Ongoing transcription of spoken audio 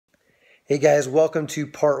Hey guys, welcome to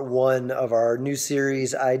part one of our new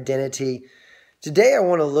series, Identity. Today I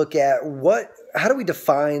want to look at how do we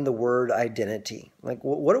define the word identity? Like,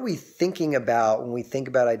 what are we thinking about when we think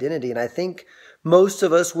about identity? And I think most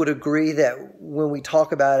of us would agree that when we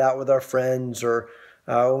talk about it out with our friends or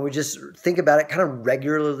when we just think about it kind of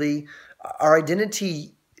regularly, our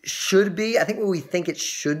identity should be, I think what we think it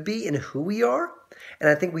should be in who we are. And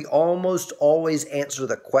I think we almost always answer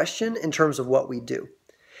the question in terms of what we do.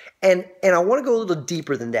 And I want to go a little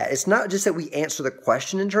deeper than that. It's not just that we answer the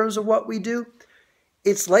question in terms of what we do.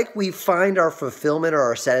 It's like we find our fulfillment or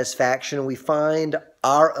our satisfaction. We find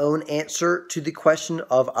our own answer to the question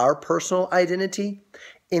of our personal identity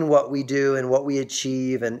in what we do and what we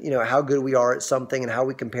achieve and, how good we are at something and how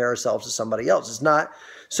we compare ourselves to somebody else. It's not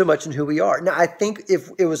so much in who we are. Now, I think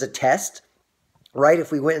if it was a test, right?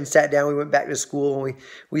 If we went and sat down, we went back to school and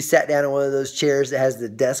we sat down in one of those chairs that has the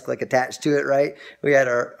desk like attached to it, right? We had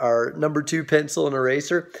our number 2 pencil and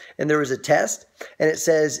eraser, and there was a test, and it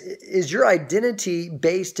says, is your identity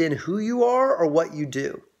based in who you are or what you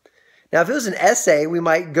do? Now, if it was an essay, we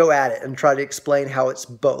might go at it and try to explain how it's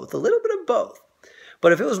both, a little bit of both.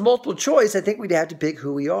 But if it was multiple choice, I think we'd have to pick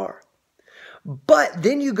who we are. But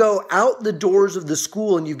then you go out the doors of the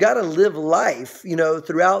school and you've got to live life,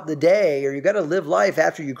 throughout the day, or you've got to live life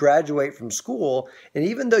after you graduate from school. And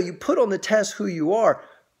even though you put on the test who you are,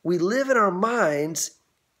 we live in our minds,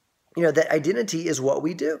 that identity is what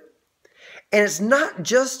we do. And it's not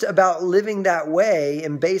just about living that way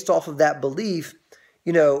and based off of that belief,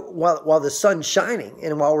 while the sun's shining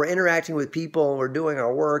and while we're interacting with people and we're doing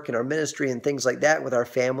our work and our ministry and things like that with our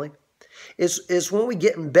family. It's when we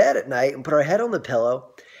get in bed at night and put our head on the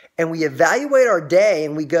pillow and we evaluate our day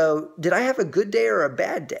and we go, did I have a good day or a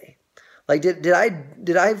bad day? Like, did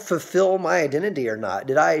I fulfill my identity or not?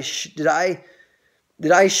 Did I show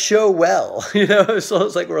well? So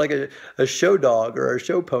it's like we're like a show dog or a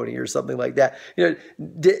show pony or something like that.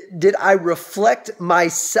 Did I reflect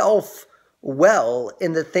myself well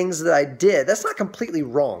in the things that I did? That's not completely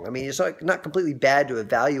wrong. I mean, it's not completely bad to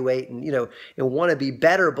evaluate and, and want to be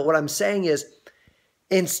better. But what I'm saying is,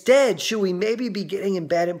 instead, should we maybe be getting in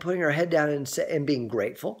bed and putting our head down and being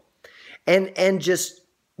grateful and just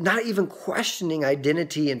not even questioning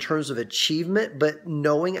identity in terms of achievement, but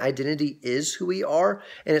knowing identity is who we are.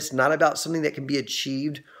 And it's not about something that can be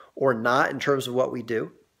achieved or not in terms of what we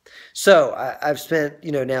do. So I've spent,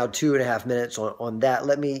 now 2.5 minutes on that.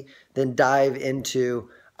 Let me then dive into,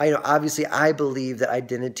 obviously I believe that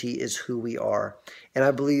identity is who we are. And I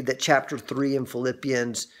believe that chapter 3 in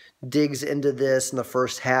Philippians digs into this in the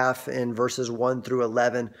first half in verses 1 through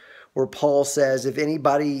 11, where Paul says, if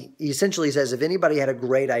anybody had a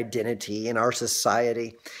great identity in our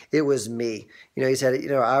society, it was me. He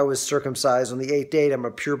said, I was circumcised on the 8th day. I'm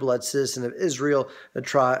a pure-blood citizen of Israel,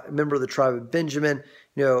 a member of the tribe of Benjamin,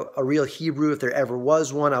 a real Hebrew if there ever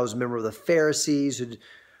was one. I was a member of the Pharisees,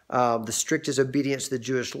 the strictest obedience to the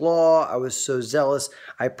Jewish law. I was so zealous,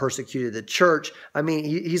 I persecuted the church. I mean,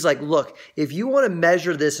 he's like, look, if you want to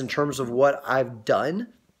measure this in terms of what I've done,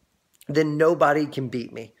 then nobody can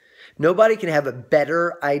beat me. Nobody can have a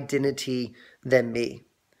better identity than me.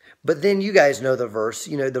 But then you guys know the verse,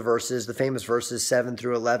 the famous verses 7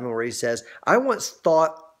 through 11, where he says, I once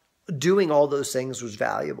thought doing all those things was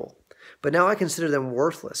valuable, but now I consider them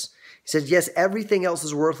worthless. He says, yes, everything else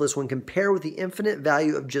is worthless when compared with the infinite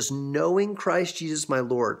value of just knowing Christ Jesus my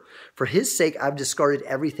Lord. For his sake, I've discarded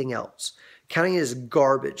everything else, counting it as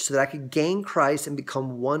garbage so that I could gain Christ and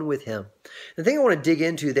become one with him. The thing I want to dig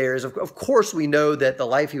into there is, of course, we know that the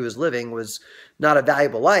life he was living was not a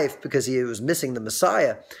valuable life because he was missing the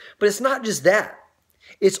Messiah. But it's not just that.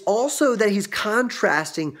 It's also that he's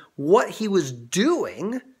contrasting what he was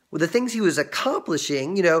doing with the things he was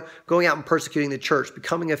accomplishing, going out and persecuting the church,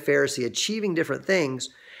 becoming a Pharisee, achieving different things,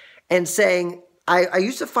 and saying, I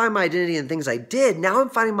used to find my identity in things I did. Now I'm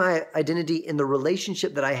finding my identity in the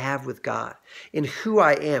relationship that I have with God, in who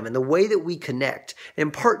I am, and the way that we connect.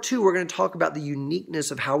 In part 2, we're going to talk about the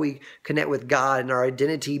uniqueness of how we connect with God and our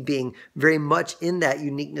identity being very much in that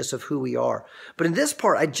uniqueness of who we are. But in this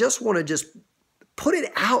part, I just want to put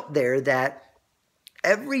it out there that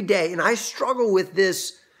every day, and I struggle with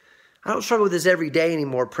this. I don't struggle with this every day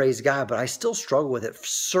anymore, praise God, but I still struggle with it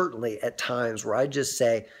certainly at times where I just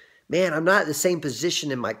say, man, I'm not at the same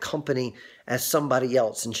position in my company as somebody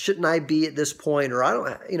else. And shouldn't I be at this point? Or I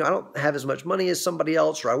don't have as much money as somebody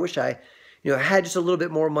else, or I wish I had just a little bit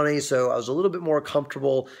more money so I was a little bit more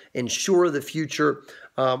comfortable and sure of the future.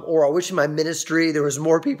 Or I wish in my ministry there was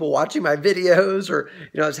more people watching my videos, or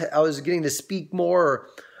I was getting to speak more.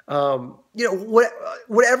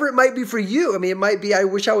 Whatever it might be for you. I mean, it might be, I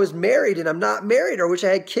wish I was married and I'm not married, or I wish I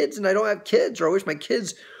had kids and I don't have kids, or I wish my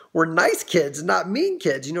kids were nice kids and not mean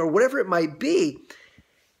kids, or whatever it might be.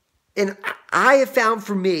 And I have found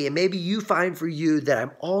for me, and maybe you find for you, that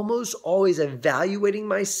I'm almost always evaluating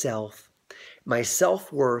myself, my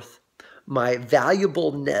self-worth, my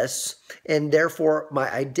valuableness, and therefore my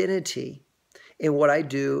identity in what I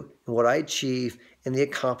do and what I achieve and the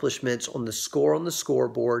accomplishments on the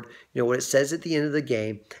scoreboard, what it says at the end of the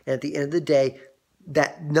game. And at the end of the day,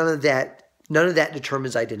 that none of that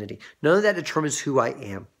determines identity. None of that determines who I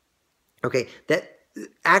am. Okay, that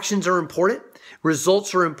actions are important,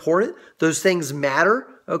 results are important, those things matter.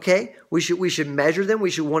 Okay, we should measure them,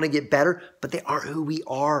 we should want to get better, but they aren't who we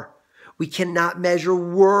are. We cannot measure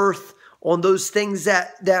worth on those things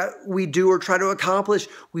that we do or try to accomplish.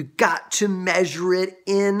 We've got to measure it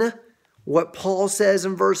in what Paul says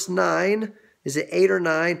in verse 9. Is it 8 or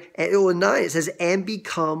 9? And 9, it says, and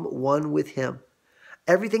become one with him.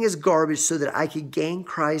 Everything is garbage so that I could gain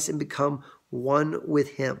Christ and become one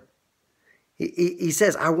with him. He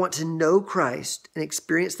says, I want to know Christ and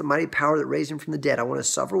experience the mighty power that raised him from the dead. I want to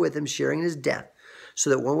suffer with him, sharing in his death,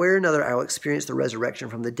 so that one way or another I will experience the resurrection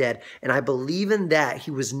from the dead. And I believe in that.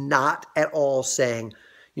 He was not at all saying,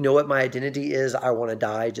 you know what my identity is? I want to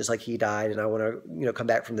die just like he died, and I want to come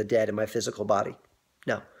back from the dead in my physical body.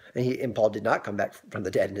 No. And Paul did not come back from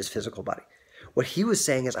the dead in his physical body. What he was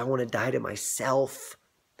saying is, I want to die to myself.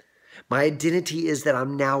 My identity is that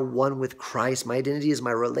I'm now one with Christ. My identity is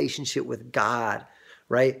my relationship with God,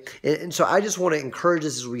 right? And so I just want to encourage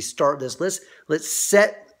us as we start this. Let's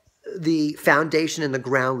set the foundation and the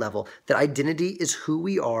ground level that identity is who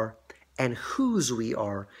we are and whose we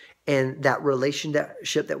are, and that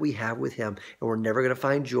relationship that we have with him. And we're never going to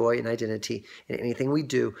find joy and identity in anything we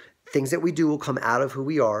do. Things that we do will come out of who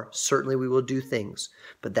we are. Certainly we will do things,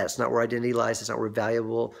 but that's not where identity lies. That's not where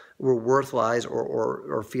worth lies,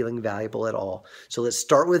 or feeling valuable at all. So let's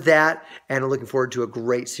start with that, and I'm looking forward to a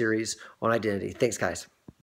great series on identity. Thanks, guys.